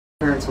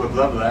Kids would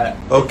love that.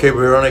 Okay,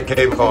 we're on a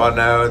cable car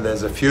now, and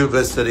there's a few of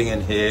us sitting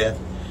in here.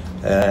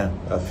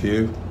 A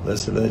few,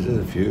 listen,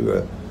 a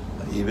few.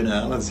 Even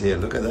Alan's here.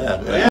 Look at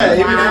that. Yeah,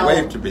 even wow.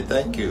 Wave to me.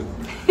 Thank you.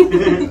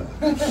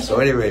 So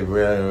anyway,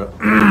 we're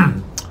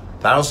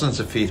thousands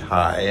of feet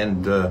high,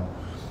 and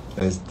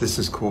this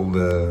is called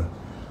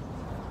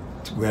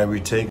where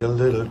we take a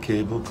little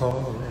cable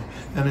car,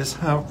 and it's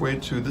halfway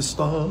to the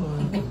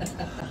stars.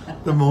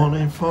 The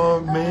morning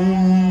fog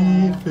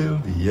may fill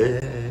the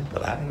air,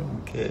 but I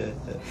don't care.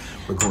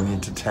 We're going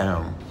into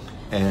town,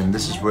 and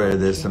this is where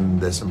there's some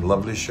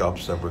lovely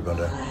shops that we're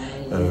gonna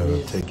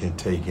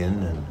take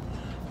in, and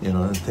you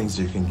know, things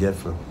you can get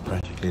for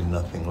practically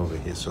nothing over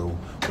here. So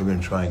we're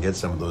gonna try and get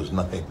some of those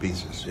nothing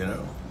pieces, you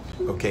know.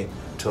 Okay,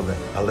 till then,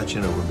 I'll let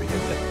you know when we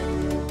get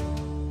there.